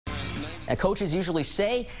Coaches usually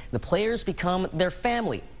say the players become their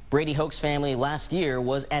family. Brady Hoke's family last year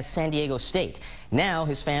was at San Diego State. Now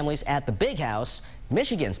his family's at the Big House,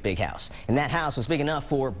 Michigan's Big House. And that house was big enough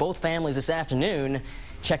for both families this afternoon.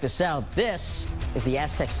 Check this out. This is the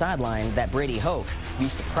Aztec sideline that Brady Hoke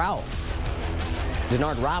used to prowl.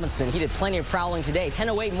 Denard Robinson, he did plenty of prowling today.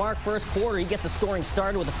 10:08 mark first quarter. He gets the scoring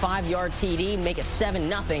started with a 5-yard TD, make it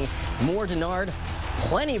 7-0. More Denard,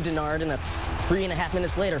 plenty of Denard, and 3.5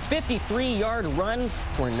 minutes later, 53-yard run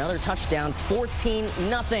for another touchdown,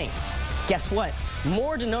 14-0. Guess what?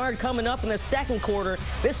 More Denard coming up in the second quarter.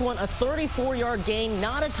 This one, a 34-yard gain,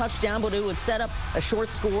 not a touchdown, but it would set up a short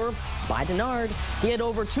score by Denard. He had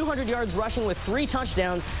over 200 yards rushing with 3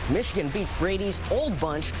 touchdowns. Michigan beats Brady's old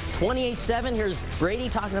bunch, 28-7. Here's Brady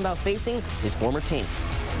talking about facing his former team.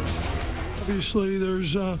 Obviously,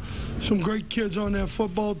 there's some great kids on that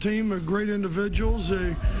football team. They're great individuals.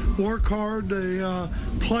 They work hard. They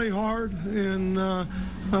play hard. And,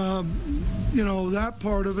 you know, that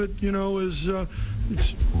part of it, you know, is,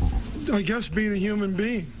 it's, I guess, being a human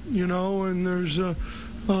being, you know, and there's a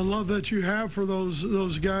love that you have for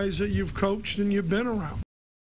those guys that you've coached and you've been around.